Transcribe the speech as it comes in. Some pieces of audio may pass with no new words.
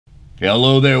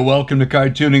Hello there, welcome to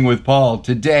Cartooning with Paul.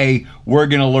 Today, we're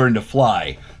going to learn to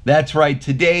fly. That's right,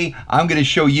 today I'm going to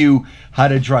show you how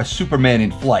to draw Superman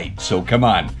in flight. So come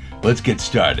on, let's get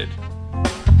started.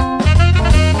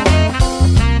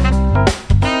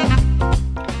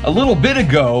 A little bit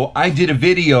ago, I did a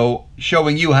video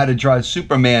showing you how to draw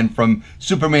Superman from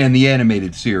Superman the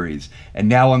Animated Series. And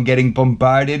now I'm getting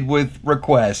bombarded with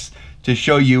requests to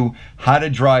show you how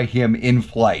to draw him in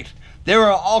flight. There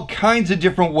are all kinds of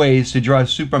different ways to draw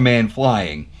Superman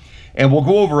flying, and we'll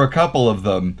go over a couple of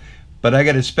them, but I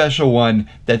got a special one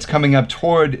that's coming up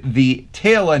toward the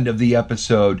tail end of the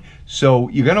episode, so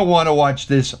you're going to want to watch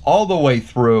this all the way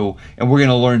through, and we're going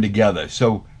to learn together.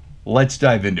 So let's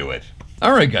dive into it.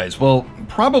 Alright guys, well,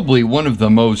 probably one of the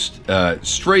most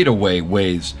straightaway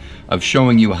ways of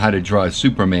showing you how to draw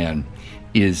Superman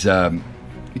is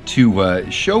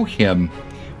to show him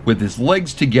with his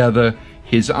legs together,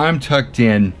 his arm tucked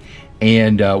in,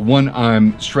 and one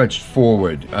arm stretched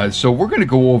forward. So we're going to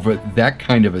go over that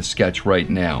kind of a sketch right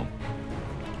now.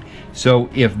 So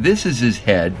if this is his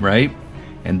head, right,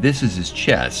 and this is his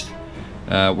chest,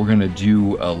 we're going to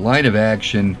do a line of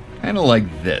action kind of like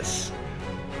this.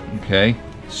 Okay,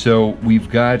 so we've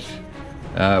got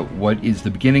what is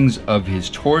the beginnings of his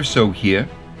torso here.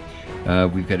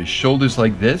 We've got his shoulders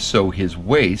like this, so his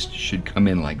waist should come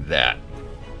in like that.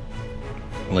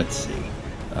 Let's see.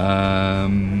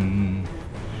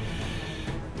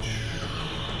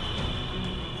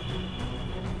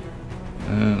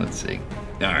 Let's see.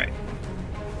 All right.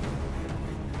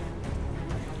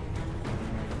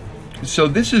 So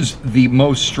this is the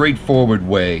most straightforward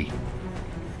way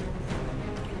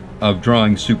of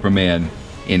drawing Superman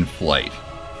in flight,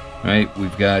 right?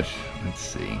 We've got, let's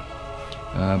see,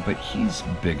 but he's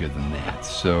bigger than that.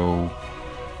 So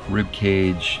rib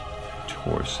cage,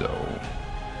 torso,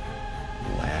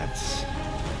 lats.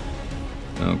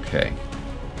 Okay.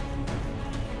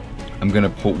 I'm going to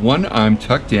put one arm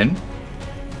tucked in.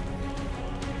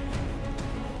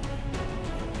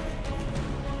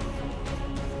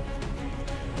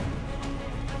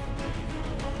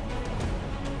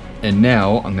 And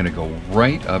now I'm going to go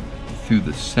right up through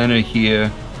the center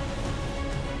here,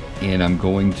 and I'm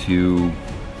going to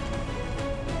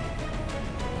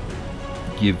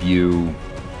give you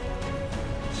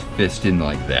his fist in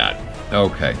like that.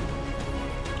 Okay.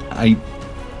 I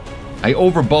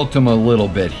overbulked him a little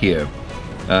bit here.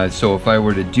 So if I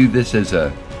were to do this as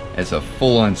a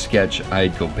full-on sketch,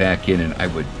 I'd go back in and I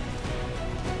would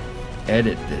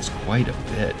edit this quite a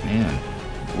bit, man.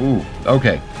 Ooh,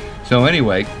 okay. So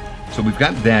anyway, so we've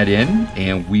got that in,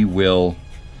 and we will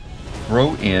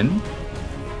throw in.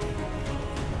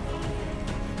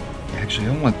 Actually,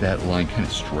 I want that line kind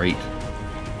of straight,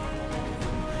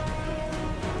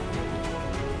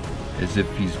 as if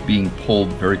he's being pulled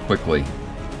very quickly.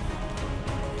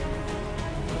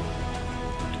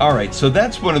 Alright, so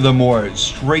that's one of the more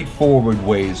straightforward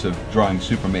ways of drawing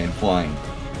Superman flying.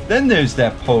 Then there's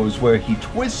that pose where he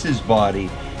twists his body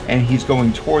and he's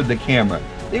going toward the camera.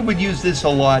 They would use this a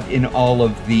lot in all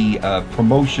of the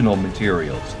promotional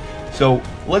materials. So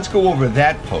let's go over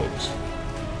that pose.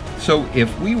 So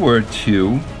if we were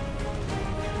to,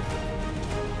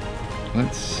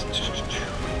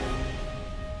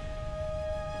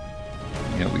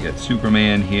 we got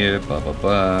Superman here, blah, blah,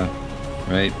 blah,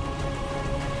 right?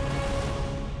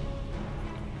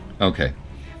 Okay,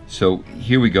 so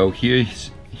here we go.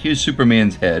 Here's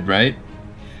Superman's head, right?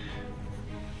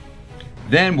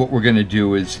 Then what we're going to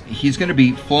do is he's going to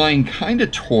be flying kind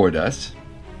of toward us,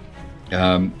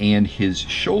 and his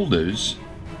shoulders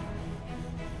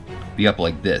be up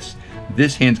like this.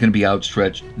 This hand's going to be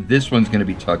outstretched. This one's going to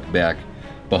be tucked back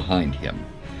behind him.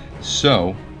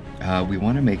 So we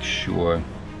want to make sure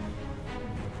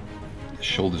the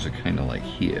shoulders are kind of like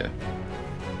here.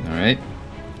 All right,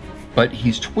 but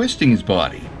he's twisting his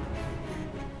body.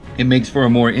 It makes for a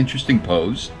more interesting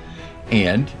pose,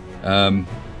 and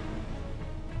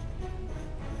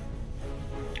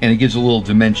it gives a little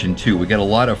dimension too. We got a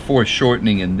lot of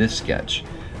foreshortening in this sketch,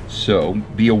 so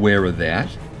be aware of that.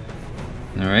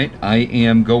 All right, I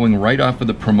am going right off of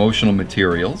the promotional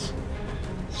materials,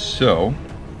 so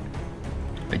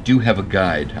I do have a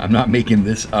guide. I'm not making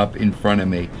this up in front of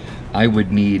me.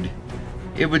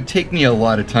 It would take me a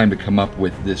lot of time to come up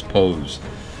with this pose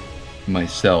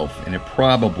myself, and it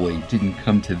probably didn't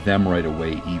come to them right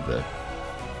away either.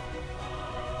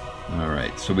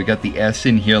 Alright, so we got the S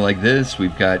in here like this,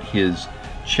 we've got his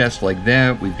chest like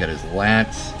that, we've got his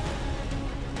lats.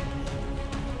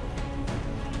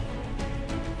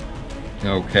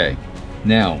 Okay,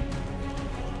 now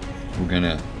we're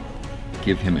gonna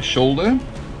give him a shoulder,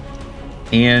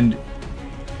 and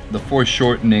the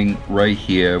foreshortening right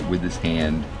here with his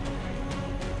hand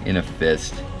in a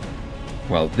fist,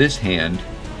 while this hand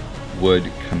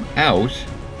would come out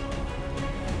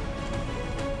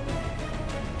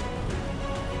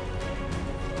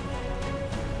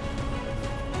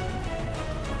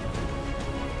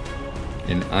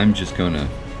and I'm just gonna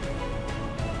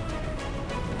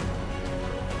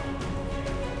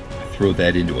throw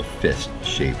that into a fist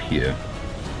shape here.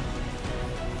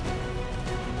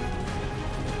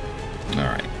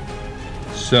 Alright,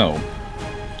 so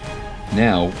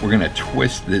now we're gonna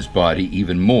twist this body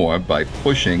even more by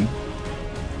pushing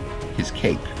his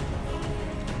cape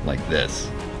like this.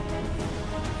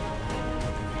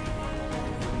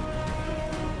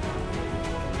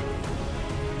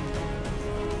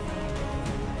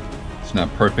 It's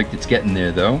not perfect, it's getting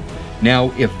there though.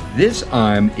 Now, if this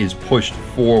arm is pushed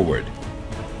forward,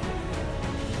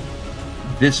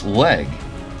 this leg,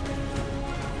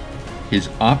 his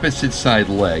opposite side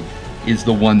leg, is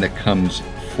the one that comes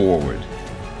forward.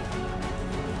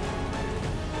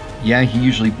 Yeah, he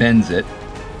usually bends it,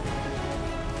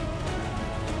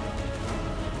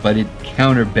 but it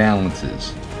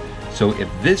counterbalances. So if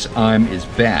this arm is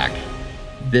back,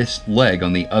 this leg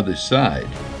on the other side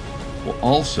will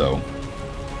also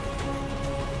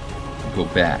go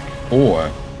back,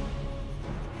 or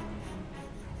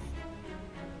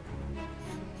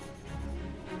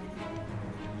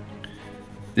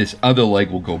this other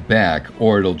leg will go back,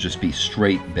 or it'll just be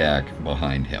straight back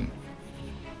behind him.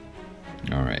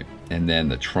 All right, and then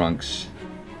the trunks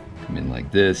come in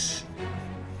like this.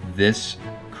 This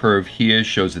curve here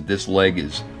shows that this leg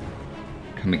is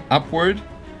coming upward,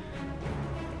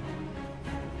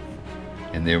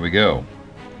 and there we go.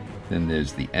 Then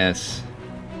there's the S,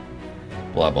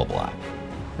 blah, blah, blah,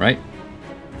 right?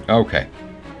 Okay.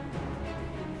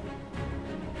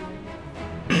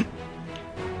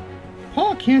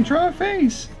 Paul can't draw a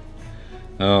face.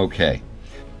 Okay.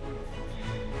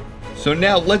 So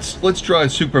now let's draw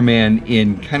Superman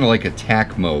in kind of like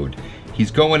attack mode.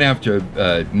 He's going after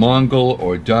Mongul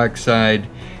or Darkseid,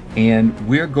 and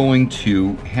we're going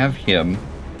to have him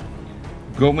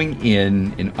going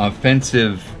in an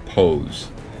offensive pose.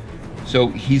 So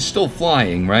he's still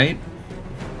flying, right?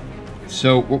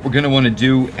 So what we're going to want to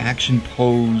do, action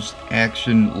pose,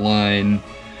 action line,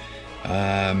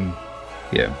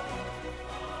 here.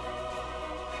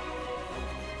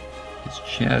 His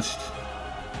chest,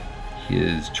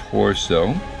 his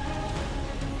torso.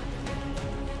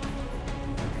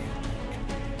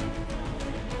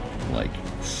 Like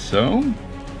so.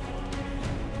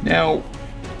 Now,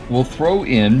 we'll throw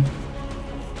in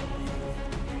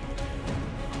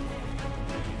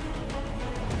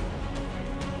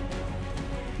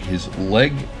his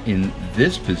leg in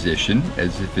this position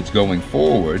as if it's going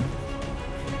forward.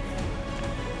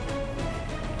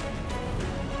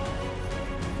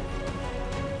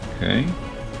 Okay.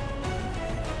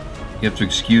 You have to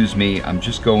excuse me, I'm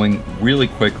just going really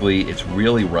quickly, it's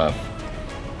really rough.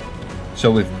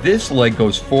 So if this leg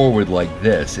goes forward like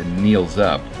this and kneels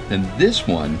up, then this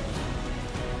one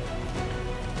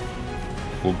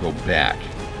will go back.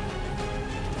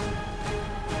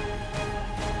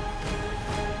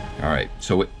 All right,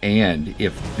 so, and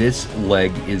if this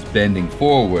leg is bending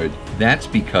forward, that's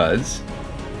because,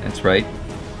 that's right,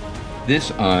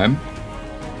 this arm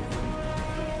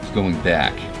is going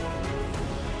back.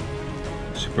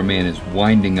 Superman is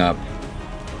winding up.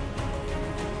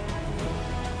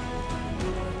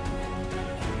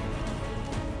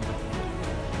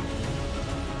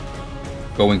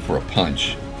 Going for a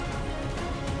punch.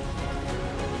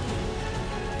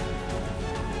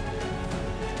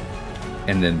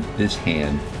 And then this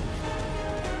hand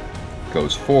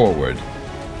goes forward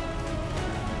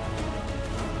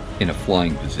in a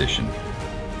flying position,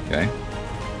 okay?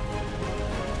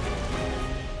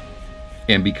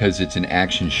 And because it's an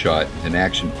action shot, an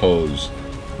action pose,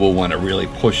 we'll want to really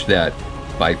push that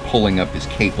by pulling up his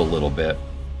cape a little bit.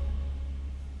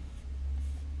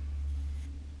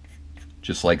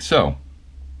 Just like so.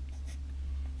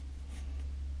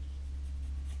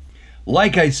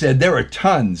 Like I said, there are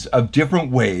tons of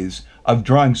different ways of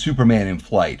drawing Superman in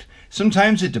flight.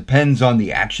 Sometimes it depends on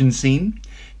the action scene,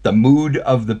 the mood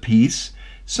of the piece.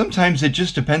 Sometimes it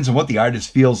just depends on what the artist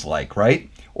feels like,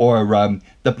 right? Or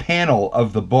the panel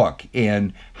of the book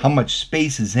and how much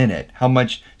space is in it, how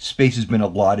much space has been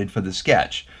allotted for the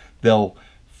sketch. They'll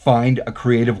find a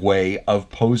creative way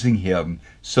of posing him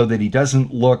so that he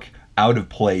doesn't look out of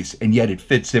place and yet it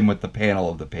fits in with the panel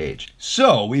of the page.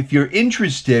 So if you're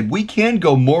interested, we can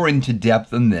go more into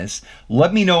depth on this.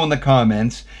 Let me know in the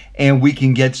comments and we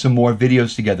can get some more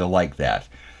videos together like that.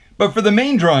 But for the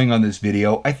main drawing on this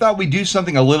video, I thought we'd do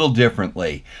something a little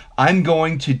differently. I'm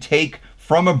going to take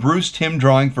from a Bruce Timm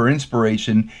drawing for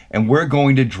inspiration, and we're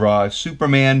going to draw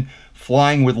Superman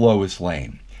flying with Lois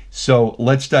Lane. So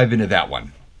let's dive into that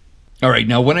one. All right,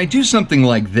 now when I do something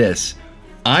like this,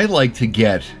 I like to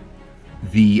get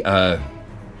the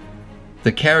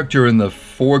character in the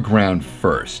foreground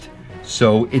first.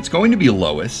 So it's going to be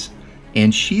Lois,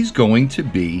 and she's going to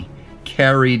be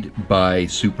carried by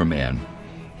Superman.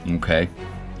 Okay,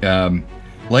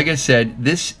 like I said,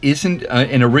 this isn't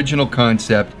an original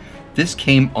concept. This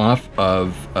came off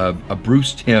of a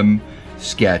Bruce Timm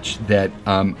sketch that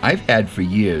I've had for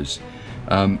years.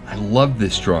 I love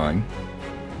this drawing.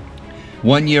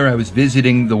 One year I was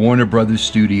visiting the Warner Brothers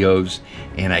studios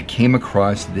and I came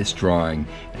across this drawing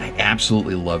and I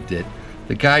absolutely loved it.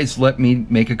 The guys let me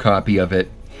make a copy of it,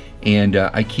 and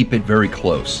I keep it very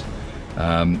close.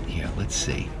 Here, let's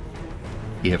see.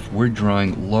 If we're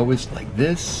drawing Lois like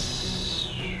this,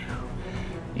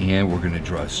 and we're going to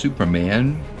draw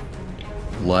Superman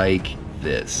like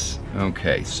this.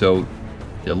 Okay, so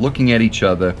they're looking at each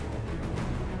other,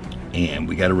 and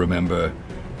we got to remember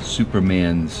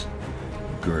Superman's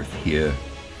girth here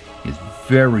is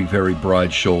very, very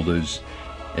broad shoulders,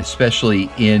 especially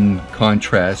in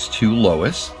contrast to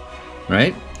Lois,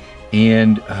 right?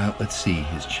 And let's see,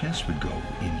 his chest would go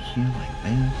in here like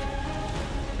that.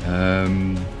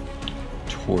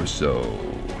 Torso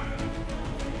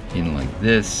in like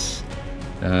this.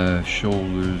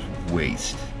 Shoulders,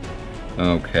 waist.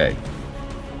 Okay.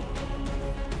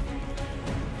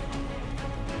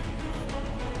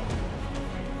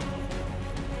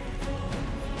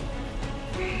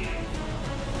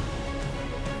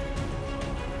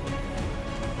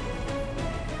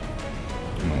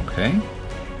 Okay.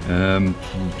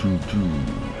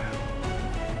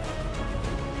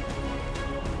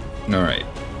 All right.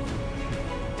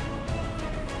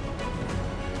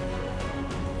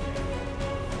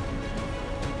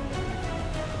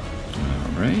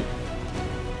 All right.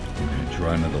 I'm going to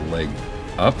draw another leg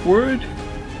upward.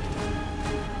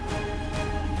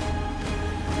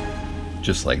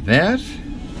 Just like that.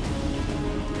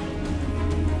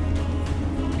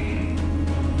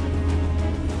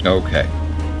 Okay.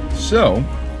 So,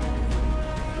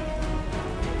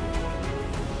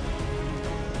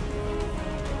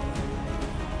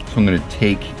 I'm going to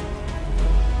take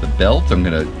the belt, I'm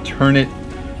going to turn it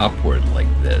upward like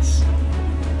this.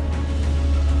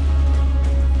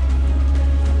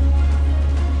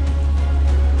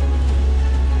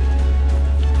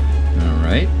 All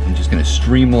right, I'm just going to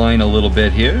streamline a little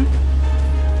bit here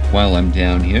while I'm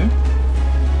down here.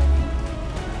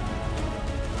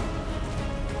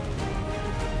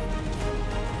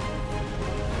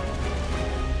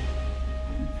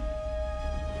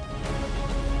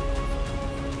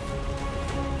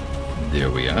 There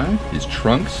we are, his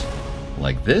trunks,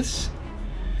 like this.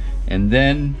 And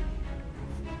then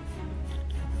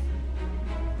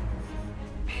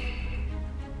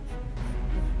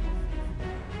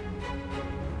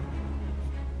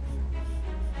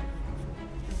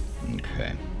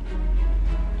okay.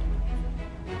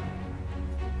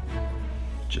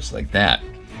 Just like that.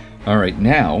 All right,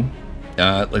 now,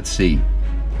 let's see.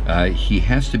 He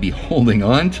has to be holding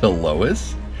on to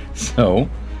Lois, so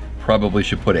probably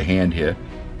should put a hand here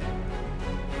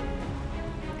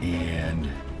and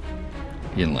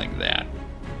in like that.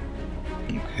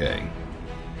 Okay,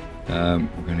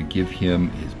 we're going to give him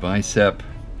his bicep,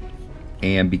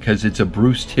 and because it's a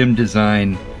Bruce Timm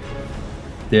design,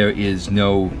 there is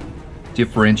no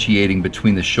differentiating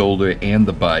between the shoulder and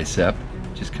the bicep.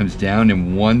 It just comes down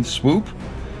in one swoop.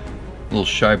 A little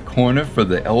sharp corner for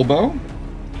the elbow.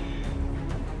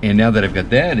 And now that I've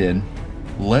got that in,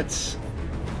 let's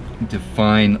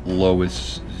define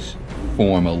Lois'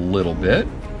 form a little bit.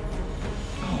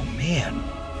 Oh man,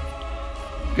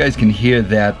 you guys can hear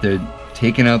that they're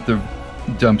taking out the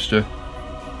dumpster.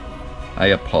 I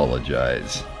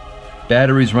apologize.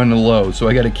 Battery's running low, so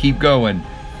I gotta keep going.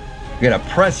 I gotta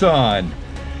press on.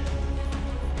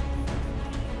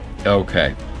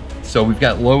 Okay, so we've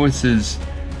got Lois's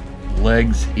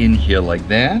legs in here like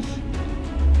that.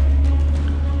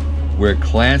 We're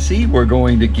classy. We're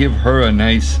going to give her a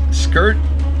nice skirt.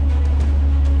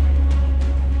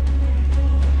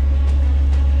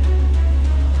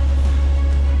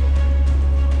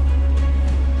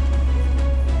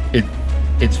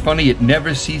 It's funny, it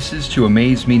never ceases to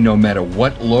amaze me. No matter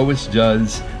what Lois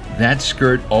does, that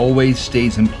skirt always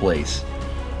stays in place.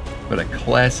 But a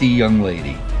classy young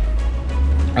lady.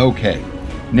 Okay,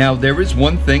 now there is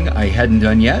one thing I hadn't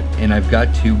done yet, and I've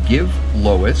got to give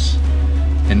Lois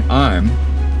an arm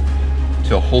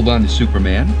to hold on to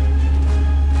Superman.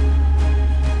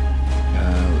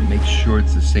 Make sure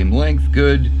it's the same length.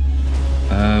 Good.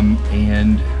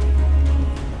 And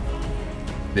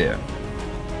there.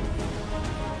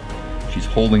 She's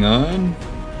holding on.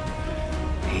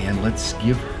 And let's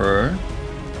give her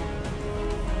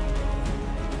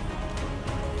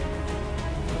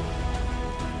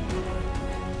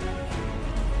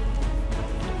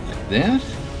like that.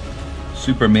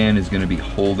 Superman is going to be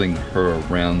holding her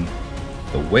around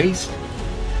the waist.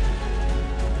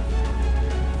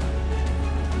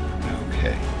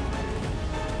 Okay.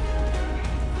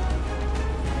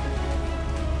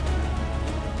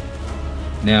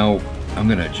 Now I'm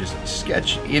going to just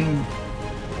sketch in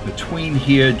between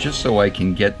here just so I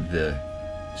can get the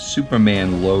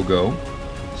Superman logo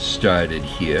started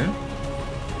here.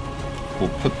 We'll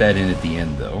put that in at the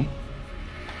end though.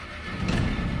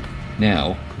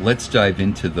 Now, let's dive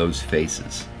into those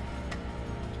faces.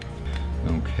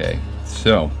 Okay,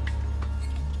 so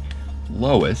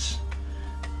Lois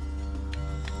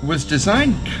was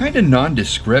designed kind of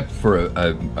nondescript for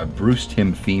a Bruce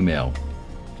Timm female,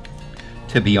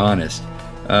 to be honest.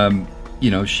 You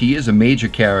know, she is a major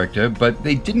character, but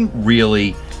they didn't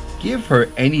really give her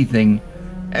anything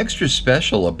extra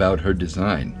special about her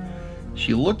design.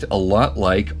 She looked a lot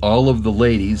like all of the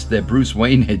ladies that Bruce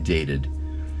Wayne had dated,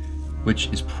 which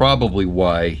is probably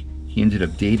why he ended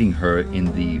up dating her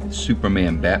in the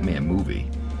Superman Batman movie.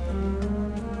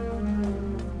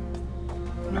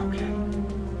 Okay.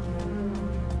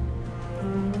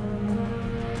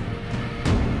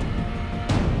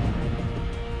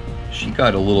 She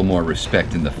got a little more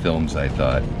respect in the films, I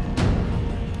thought.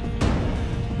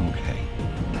 Okay.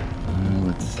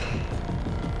 Let's see.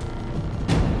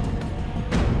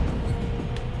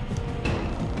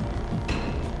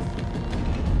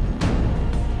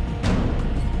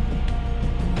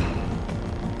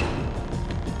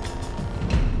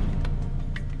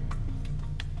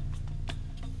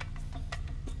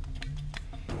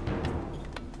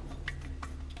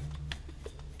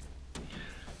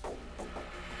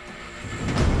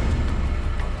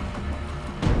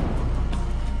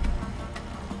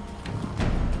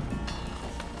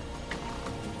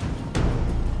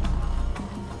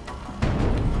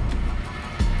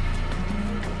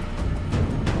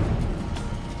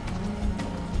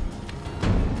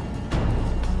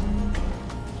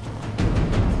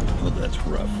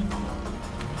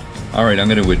 Alright, I'm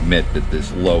going to admit that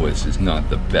this Lois is not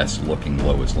the best looking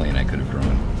Lois Lane I could have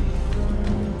drawn.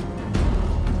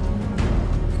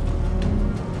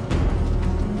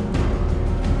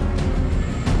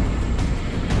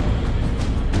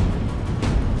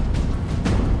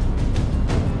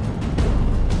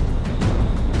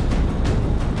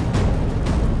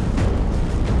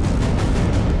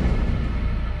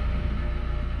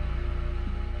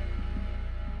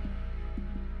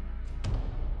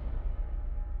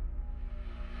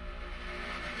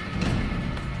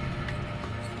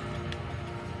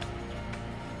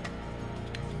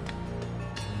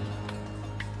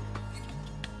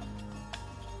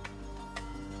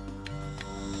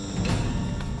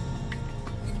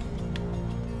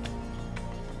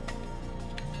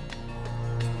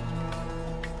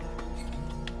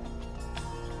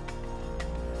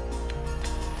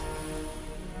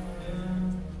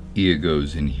 Ear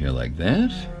goes in here like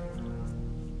that.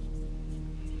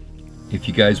 If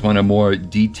you guys want a more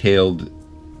detailed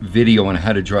video on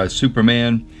how to draw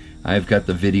Superman, I've got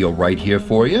the video right here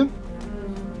for you.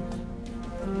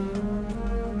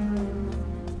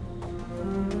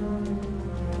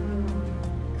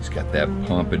 He's got that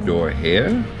pompadour hair,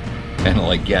 kind of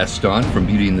like Gaston from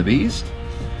Beauty and the Beast,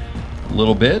 a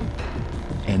little bit,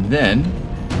 and then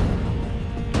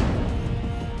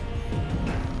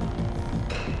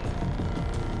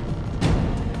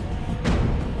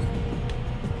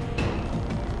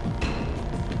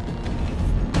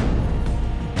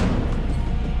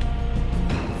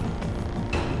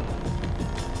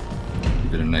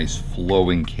a nice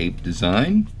flowing cape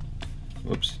design.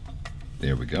 Whoops,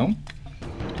 there we go.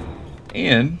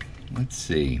 And let's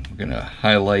see, we're gonna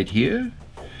highlight here.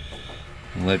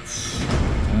 Let's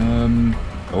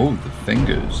oh, the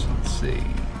fingers. Let's see,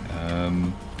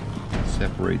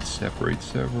 separate, separate,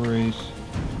 separate.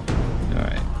 All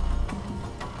right.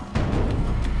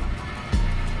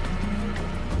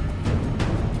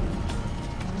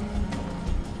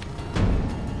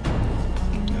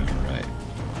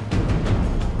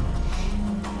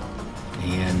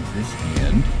 This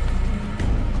hand.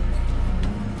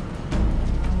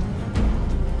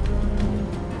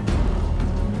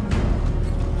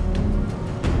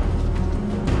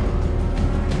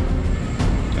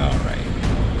 All right.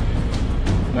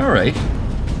 All right.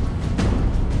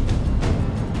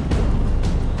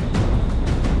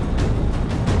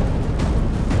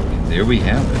 we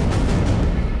have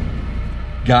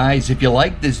it. Guys, if you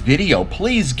like this video,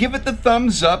 please give it the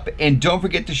thumbs up and don't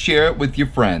forget to share it with your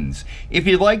friends. If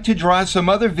you'd like to draw some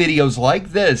other videos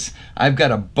like this, I've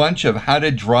got a bunch of how to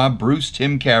draw Bruce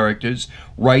Timm characters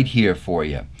right here for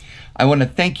you. I want to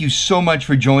thank you so much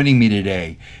for joining me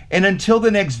today. And until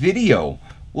the next video,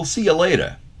 we'll see you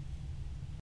later.